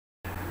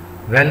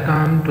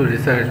Welcome to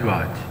Research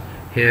Watch.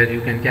 Here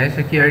you can catch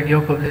the key idea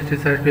of published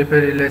research paper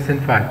in less than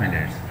 5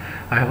 minutes.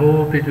 I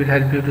hope it will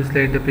help you to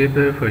select the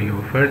paper for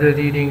your further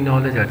reading,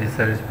 knowledge or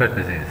research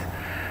purposes.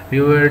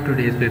 Viewer,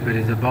 today's paper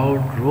is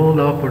about role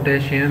of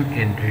potassium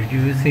in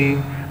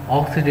reducing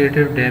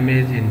oxidative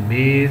damage in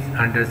maize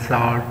under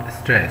salt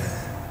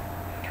stress.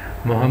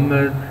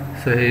 Muhammad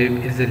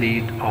Sohaib is the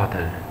lead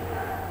author.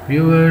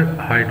 Viewer,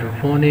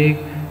 hydroponic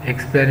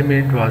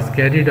experiment was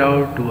carried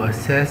out to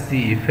assess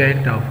the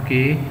effect of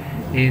K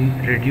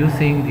in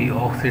reducing the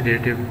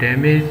oxidative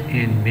damage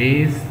in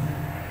maize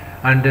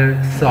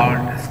under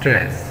salt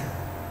stress.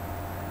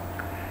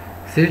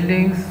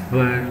 Seedlings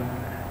were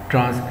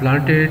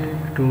transplanted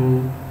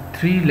to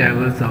 3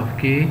 levels of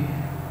K,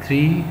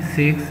 3,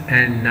 6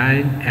 and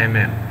 9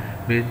 mm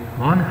with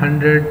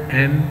 100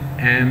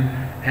 mm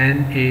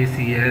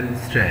NaCl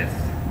stress.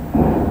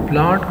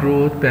 Plant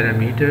growth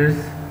parameters,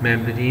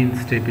 membrane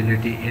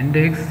stability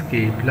index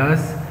K+, Na+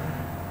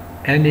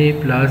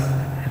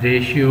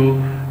 ratio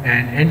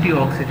and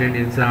antioxidant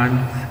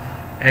enzymes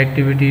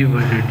activity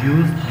were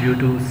reduced due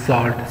to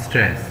salt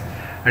stress.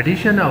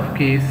 Addition of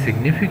K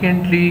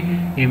significantly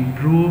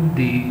improved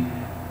the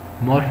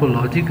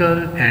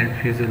morphological and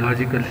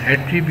physiological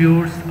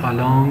attributes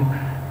along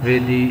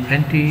with the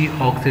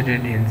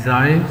antioxidant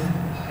enzymes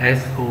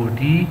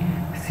SOD,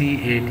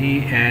 CAT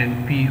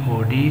and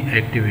POD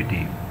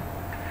activity.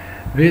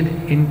 With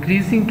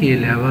increasing K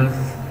levels,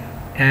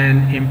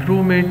 an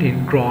improvement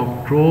in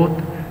crop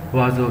growth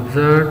was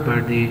observed,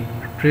 but the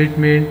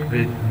treatment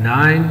with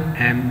 9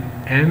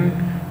 mm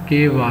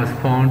K was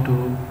found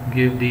to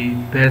give the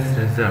best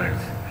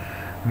results.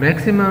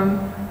 Maximum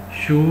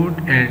shoot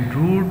and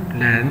root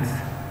lengths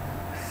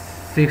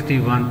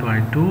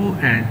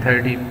 61.2 and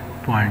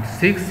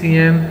 30.6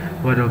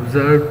 cm were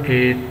observed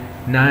at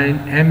 9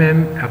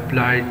 mm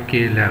applied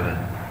K level.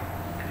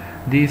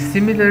 The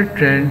similar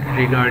trend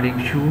regarding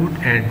shoot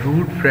and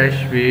root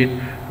fresh weight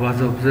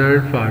was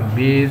observed for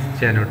maize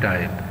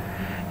genotype.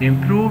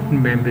 Improved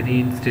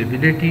membrane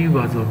stability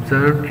was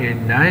observed at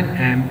 9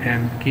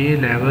 mm K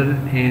level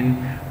in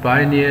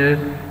Pioneer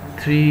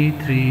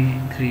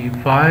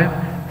 3335,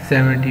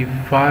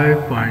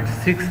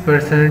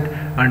 75.6%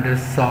 under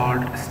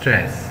salt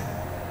stress.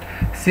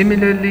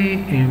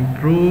 Similarly,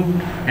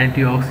 improved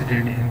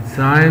antioxidant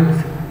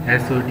enzymes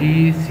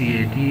SOD,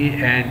 CAT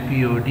and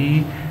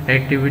POD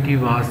activity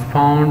was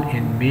found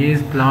in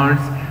maize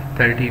plants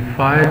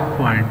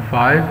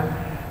 35.5,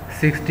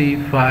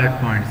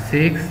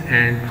 65.6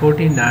 and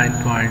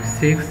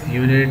 49.6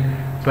 unit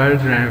per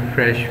gram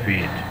fresh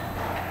weight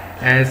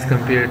as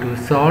compared to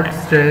salt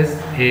stress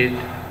at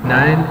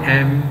 9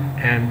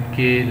 mm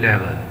K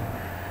level.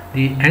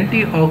 The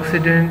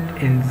antioxidant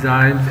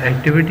enzymes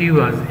activity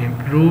was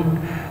improved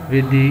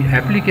with the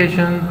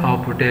application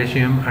of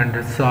potassium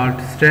under salt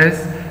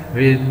stress,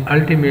 with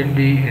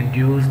ultimately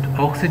induced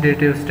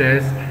oxidative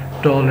stress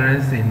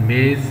tolerance in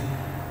maize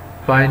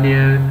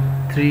Pioneer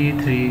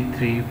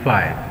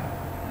 3335.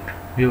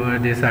 Viewer,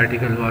 this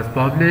article was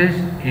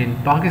published in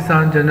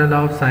Pakistan Journal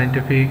of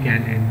Scientific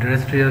and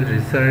Industrial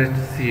Research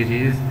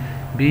Series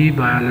B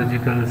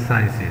Biological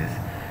Sciences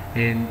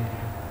in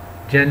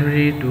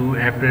January to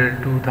April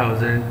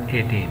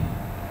 2018.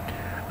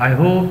 I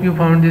hope you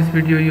found this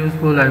video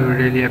useful. I would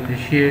really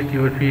appreciate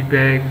your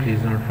feedback.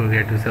 Please don't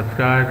forget to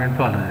subscribe and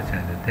follow the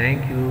channel.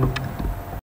 Thank you.